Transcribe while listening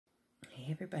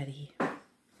Hey everybody,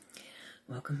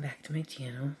 welcome back to my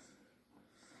channel.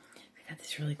 I got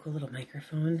this really cool little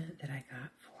microphone that I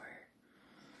got for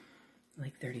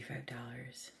like $35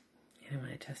 and I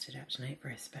want to test it out tonight for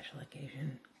a special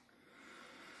occasion.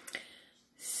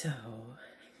 So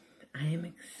I am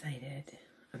excited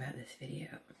about this video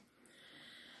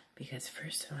because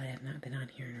first of all, I have not been on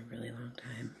here in a really long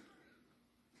time.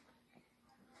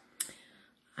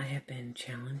 I have been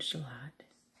challenged a lot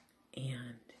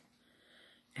and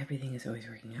everything is always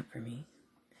working out for me.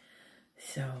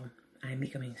 So I'm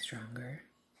becoming stronger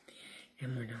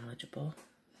and more knowledgeable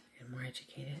and more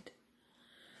educated.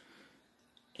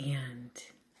 And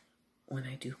when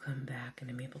I do come back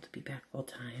and I'm able to be back full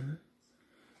time,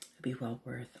 it'll be well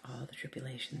worth all the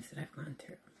tribulations that I've gone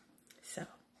through. So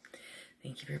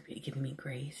thank you for giving me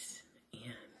grace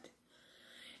and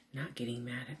not getting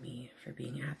mad at me for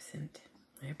being absent.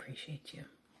 I appreciate you.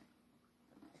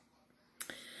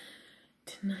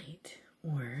 Tonight,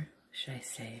 or should I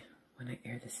say when I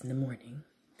air this in the morning,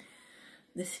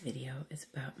 this video is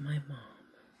about my mom.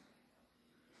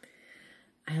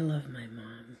 I love my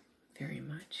mom very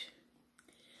much.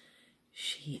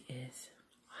 She is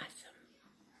awesome.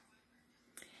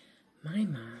 My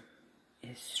mom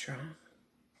is strong.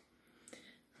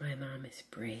 My mom is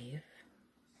brave.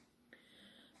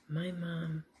 My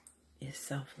mom is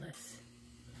selfless.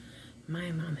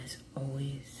 My mom has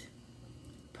always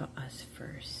put us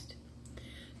first,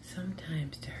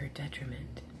 sometimes to her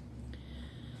detriment.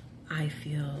 I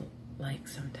feel like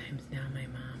sometimes now my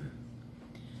mom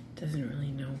doesn't really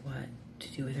know what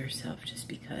to do with herself just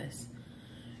because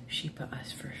she put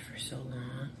us first for so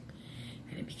long,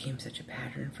 and it became such a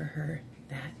pattern for her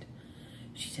that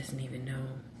she doesn't even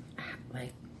know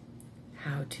like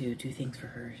how to do things for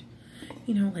her,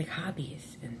 you know, like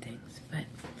hobbies and things. But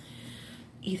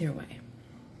either way,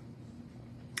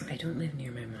 I don't live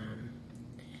near my mom,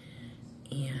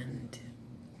 and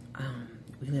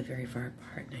we live very far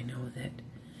apart, and I know that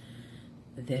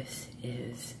this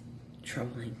is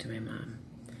troubling to my mom,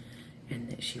 and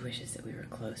that she wishes that we were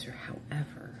closer.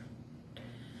 However,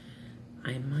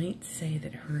 I might say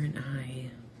that her and I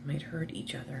might hurt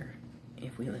each other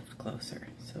if we lived closer.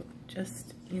 So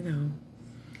just, you know,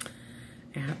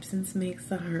 absence makes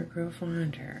the heart grow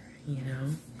fonder, you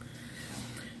know.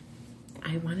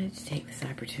 I wanted to take this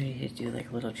opportunity to do like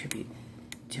a little tribute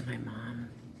to my mom,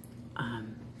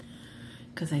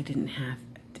 because I didn't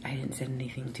send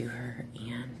anything to her,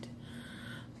 and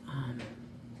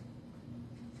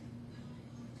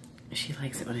she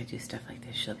likes it when I do stuff like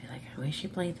this. She'll be like, I wish you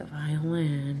played the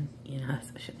violin, you know,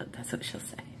 that's what she'll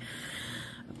say.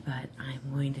 But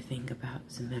I'm going to think about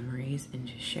some memories and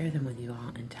just share them with you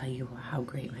all and tell you how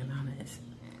great my mom is,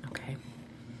 okay?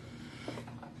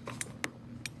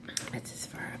 That's as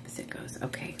far up as it goes.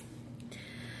 Okay.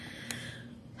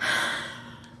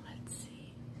 Let's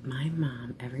see. My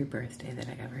mom, every birthday that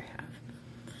I ever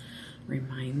have,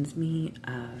 reminds me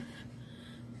of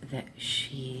that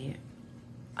she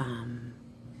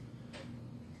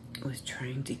was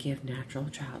trying to give natural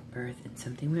childbirth and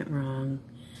something went wrong,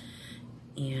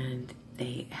 and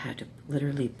they had to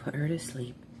literally put her to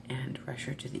sleep and rush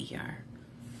her to the ER.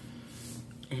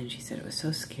 And she said it was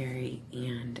so scary,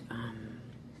 and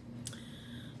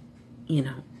you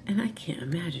know, and I can't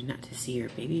imagine not to see your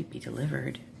baby be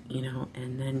delivered, you know,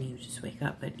 and then you just wake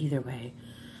up. But either way,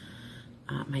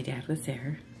 my dad was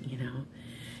there, you know,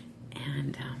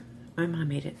 and my mom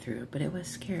made it through, but it was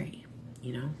scary,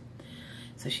 you know.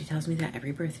 So she tells me that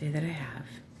every birthday that I have,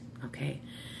 okay.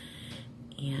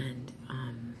 And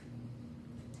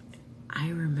I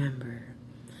remember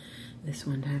this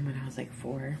one time when I was like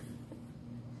 4.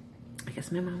 I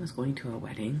guess my mom was going to a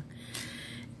wedding,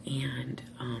 and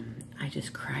I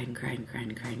just cried and cried and cried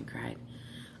and cried and cried.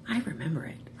 I remember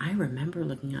it. I remember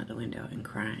looking out the window and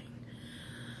crying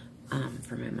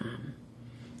for my mom.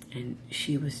 And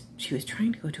she was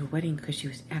trying to go to a wedding because she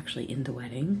was actually in the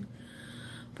wedding.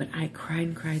 But I cried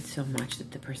and cried so much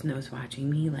that the person that was watching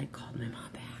me like called my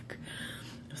mom back.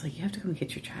 I was like, you have to come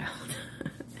get your child.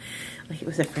 Like it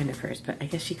was a friend of hers, but I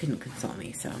guess she couldn't console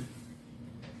me, so.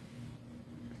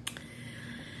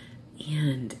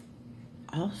 And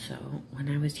also, when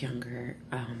I was younger,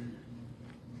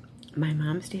 my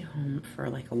mom stayed home for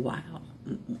like a while.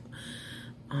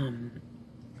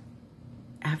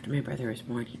 After my brother was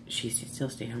born, she still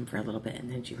stayed home for a little bit,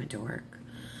 and then she went to work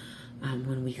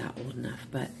when we got old enough.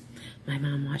 But my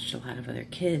mom watched a lot of other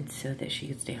kids so that she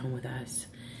could stay home with us.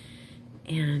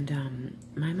 And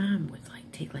my mom would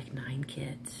like take like 9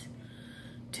 kids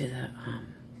to the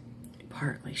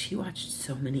park. Like she watched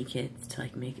so many kids to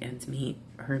like make ends meet,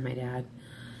 her and my dad,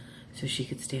 so she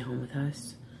could stay home with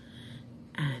us.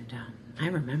 And I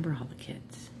remember all the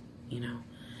kids, you know,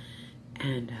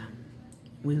 and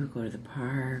we would go to the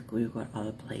park, we would go to all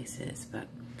the places, but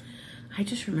I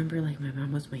just remember like my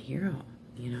mom was my hero,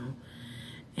 you know,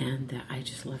 and that I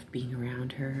just loved being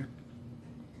around her.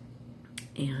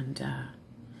 And,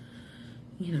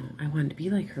 you know, I wanted to be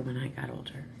like her when I got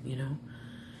older, you know,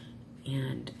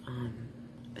 and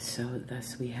so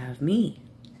thus we have me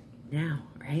now,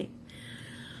 right?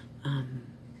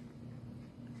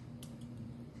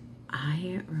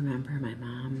 I remember my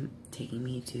mom taking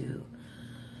me to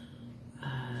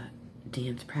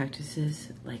dance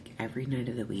practices like every night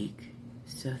of the week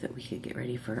so that we could get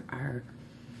ready for our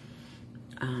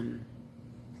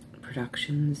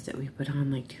productions that we put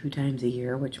on like 2 times a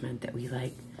year, which meant that we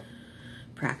like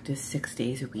practiced 6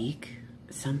 days a week,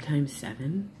 sometimes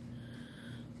 7.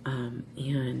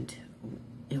 And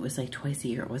it was like twice a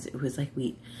year. It was like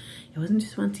it wasn't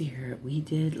just once a year. We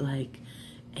did like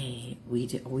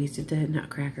always did the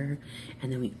Nutcracker,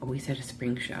 and then we always had a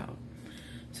spring show.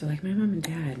 So like my mom and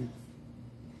dad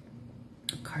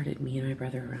carted me and my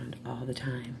brother around all the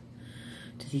time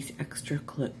to these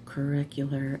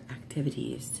extracurricular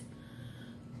activities,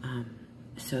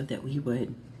 so that we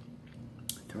would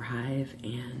thrive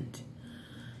and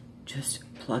just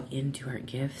plug into our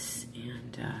gifts.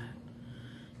 And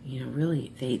you know,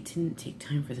 really, they didn't take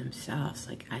time for themselves.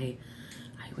 Like I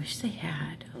wish they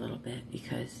had a little bit,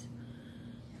 because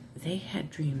they had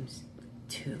dreams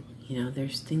too. You know,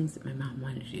 there's things that my mom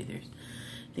wanted to do, there's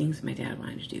things my dad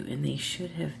wanted to do, and they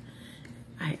should have.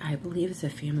 I believe as a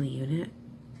family unit,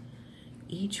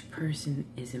 each person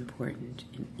is important,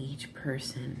 and each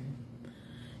person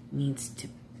needs to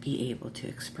be able to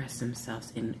express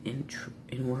themselves and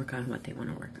work on what they want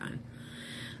to work on.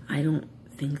 I don't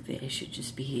think that it should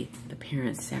just be the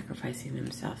parents sacrificing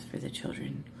themselves for the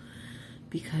children,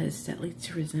 because that leads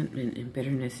to resentment and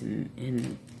bitterness,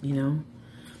 and you know,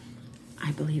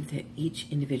 I believe that each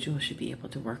individual should be able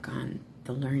to work on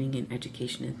the learning and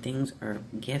education and things or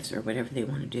gifts or whatever they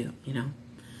want to do, you know.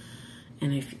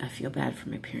 And I feel bad for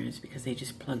my parents because they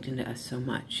just plugged into us so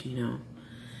much, you know.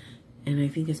 And I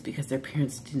think it's because their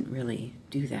parents didn't really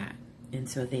do that, and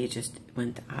so they just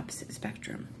went the opposite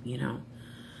spectrum, you know.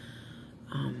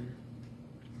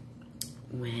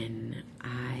 When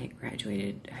I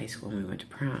graduated high school and we went to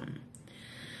prom,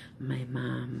 my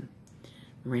mom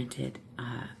rented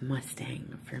a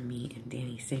Mustang for me and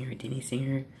Danny Singer. Danny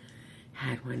Singer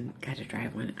had one, got to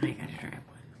drive one, I got to drive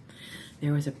one.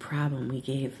 There was a problem. We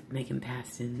gave Megan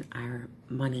Paston our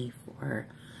money for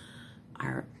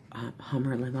our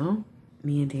Hummer limo,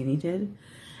 me and Danny did,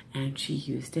 and she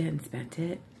used it and spent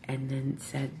it, and then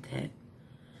said that,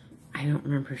 I don't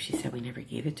remember if she said we never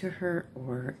gave it to her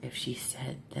or if she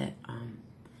said that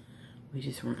we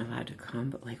just weren't allowed to come,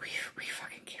 but like we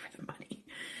fucking gave her the money.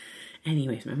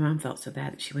 Anyways, my mom felt so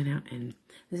bad that she went out, and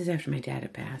this is after my dad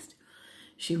had passed.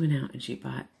 She went out and she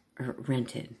bought or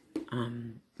rented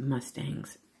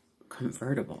Mustangs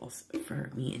convertibles for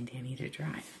me and Danny to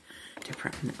drive to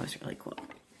prom. That was really cool.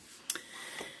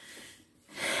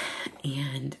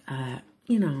 And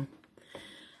you know,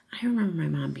 I remember my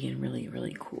mom being really,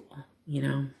 really cool, you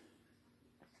know,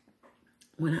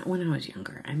 when I was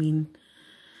younger. I mean,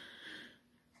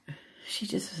 she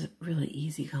just was really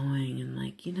easygoing and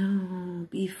like, you know,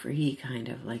 be free kind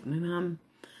of. Like my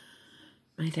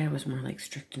dad was more like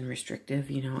strict and restrictive,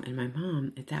 you know, and my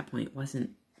mom at that point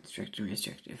wasn't strict and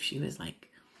restrictive. She was like,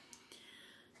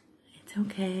 it's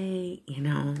okay, you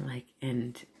know, like,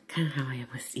 and kind of how I am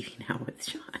with Stevie now with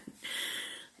Sean,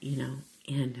 you know,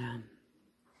 and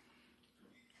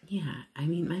yeah, I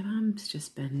mean, my mom's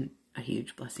just been a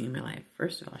huge blessing in my life.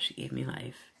 First of all, she gave me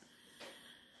life.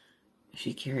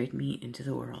 She carried me into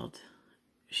the world.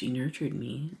 She nurtured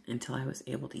me until I was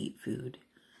able to eat food.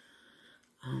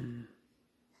 I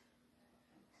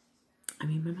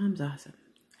mean, my mom's awesome.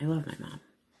 I love my mom.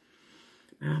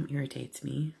 My mom irritates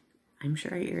me. I'm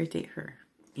sure I irritate her,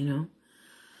 you know?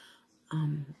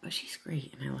 But she's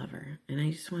great and I love her. And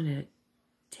I just want to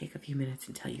take a few minutes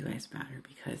and tell you guys about her,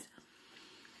 because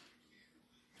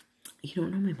you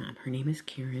don't know my mom. Her name is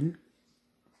Karen.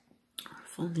 Her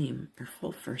full name, her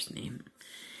full first name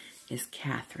is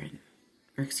Catherine.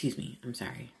 Or excuse me, I'm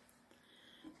sorry.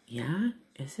 Yeah,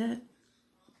 is it?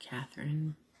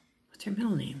 Catherine. What's her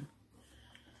middle name?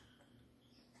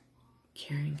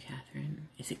 Karen Catherine.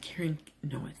 Is it Karen?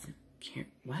 No, it's Karen.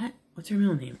 What? What's her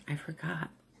middle name? I forgot.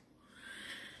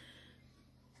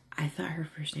 I thought her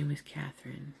first name was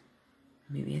Catherine.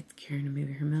 Maybe it's Karen, or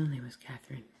maybe her middle name was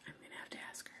Catherine. I'm gonna have to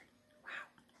ask her. Wow.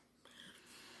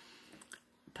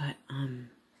 But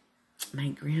my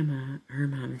grandma, her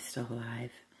mom is still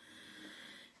alive,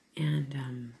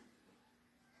 and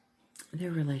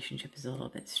their relationship is a little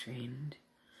bit strained.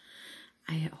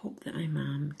 I hope that my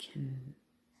mom can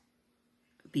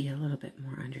be a little bit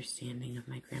more understanding of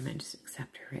my grandma and just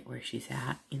accept her right where she's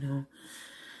at, you know,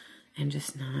 and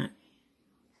just not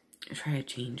try to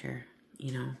change her,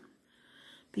 you know,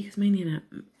 because my Nana,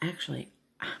 actually,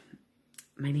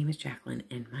 my name is Jacqueline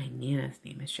and my Nana's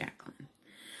name is Jacqueline.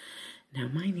 Now,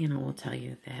 my Nana will tell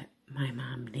you that my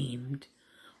mom named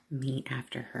me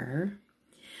after her.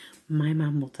 My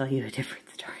mom will tell you a different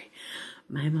story.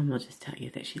 My mom will just tell you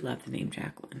that she loved the name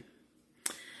Jacqueline.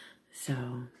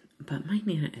 So, but my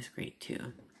Nana is great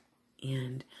too.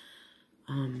 And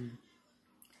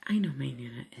I know my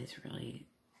Nana is really,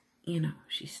 you know,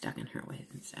 she's stuck in her ways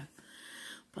and stuff.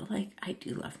 But like, I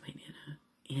do love my Nana.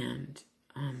 And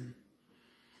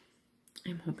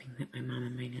I'm hoping that my mom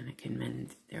and my Nana can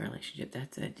mend their relationship.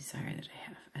 That's a desire that I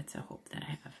have. That's a hope that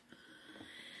I have.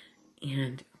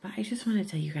 But I just want to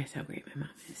tell you guys how great my mom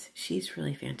is. She's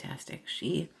really fantastic.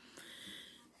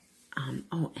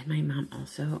 Oh, and my mom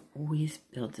also always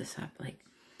builds us up. Like,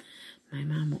 my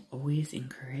mom will always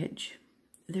encourage.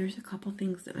 There's a couple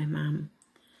things that my mom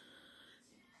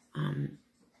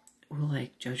will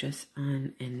like judge us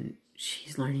on, and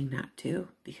she's learning not to,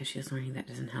 because she's learning that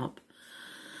doesn't help.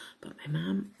 But my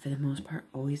mom, for the most part,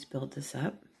 always builds us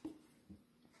up,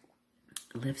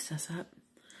 lifts us up,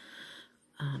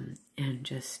 and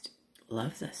just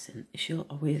loves us. And she'll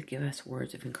always give us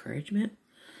words of encouragement.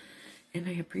 And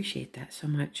I appreciate that so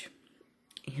much.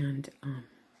 And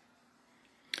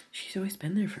she's always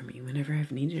been there for me whenever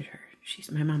I've needed her.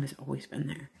 My mom has always been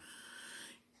there.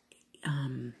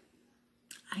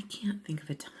 I can't think of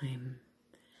a time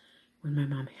when my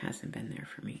mom hasn't been there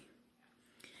for me.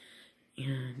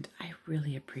 And I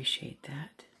really appreciate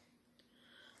that.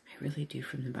 I really do,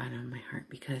 from the bottom of my heart,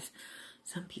 because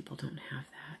some people don't have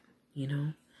that, you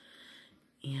know?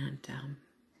 And,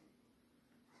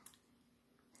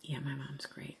 yeah, my mom's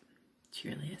great. She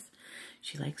really is.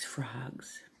 She likes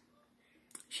frogs.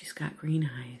 She's got green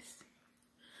eyes.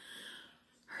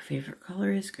 Her favorite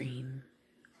color is green.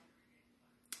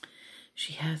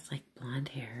 She has, like, blonde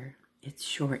hair. It's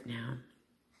short now.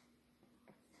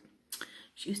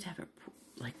 She used to have it,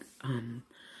 like, I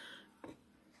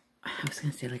was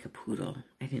going to say like a poodle.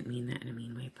 I didn't mean that in a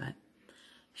mean way, but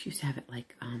she used to have it,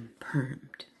 like,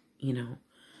 permed, you know?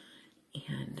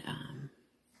 And,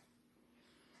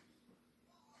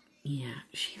 yeah,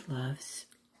 she loves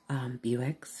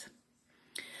Buicks.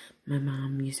 My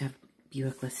mom used to have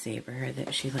Buick LeSabre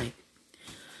that she, like,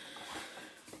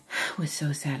 was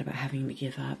so sad about having to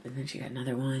give up, and then she got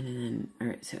another one, and then,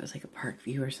 or so it was like a Park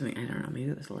View or something. I don't know, maybe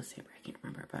it was a LeSabre, I can't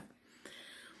remember, but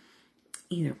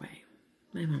either way,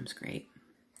 my mom's great.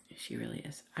 She really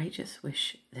is. I just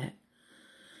wish that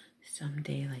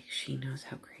someday, like, she knows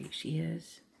how great she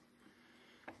is,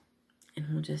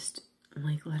 and will just,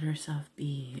 like, let herself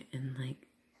be. And, like,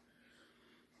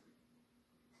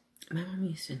 my mom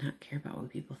used to not care about what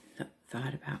people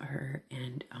thought about her,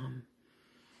 and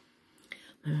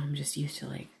my mom just used to,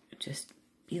 like, just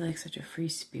be like such a free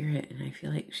spirit, and I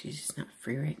feel like she's just not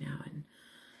free right now, and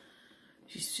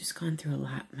she's just gone through a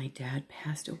lot. My dad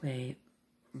passed away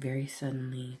very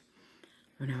suddenly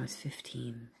when I was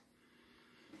 15,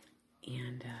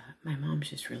 and my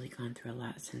mom's just really gone through a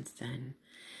lot since then,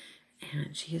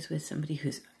 and she is with somebody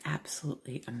who's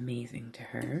absolutely amazing to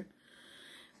her.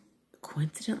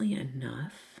 Coincidentally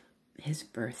enough, his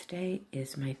birthday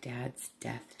is my dad's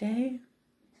death day.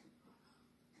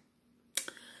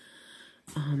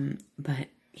 But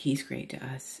he's great to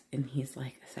us, and he's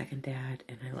like a second dad,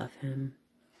 and I love him.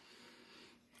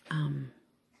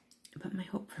 But my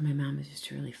hope for my mom is just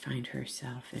to really find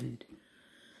herself and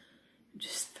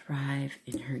just thrive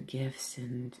in her gifts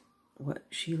and what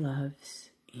she loves.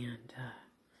 And,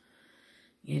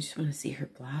 yeah, I just want to see her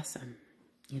blossom,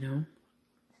 you know?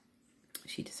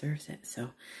 She deserves it.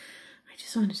 So I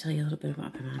just wanted to tell you a little bit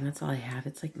about my mom. That's all I have.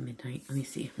 It's like midnight. Let me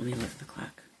see. Let me look at the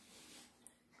clock.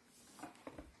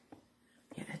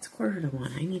 Yeah, it's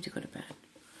 1:45. I need to go to bed.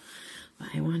 Well,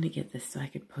 I wanted to get this so I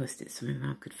could post it so my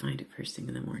mom could find it first thing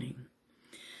in the morning.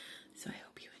 So I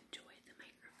hope you enjoyed the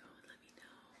microphone. Let me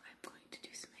know. I'm going to do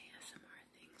some ASMR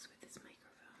things with this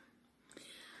microphone.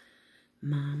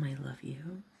 Mom, I love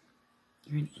you.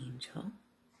 You're an angel.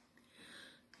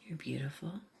 You're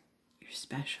beautiful. You're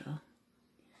special.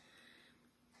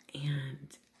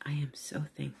 And I am so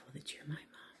thankful that you're my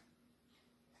mom.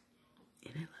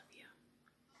 And I love you.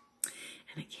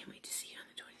 And I can't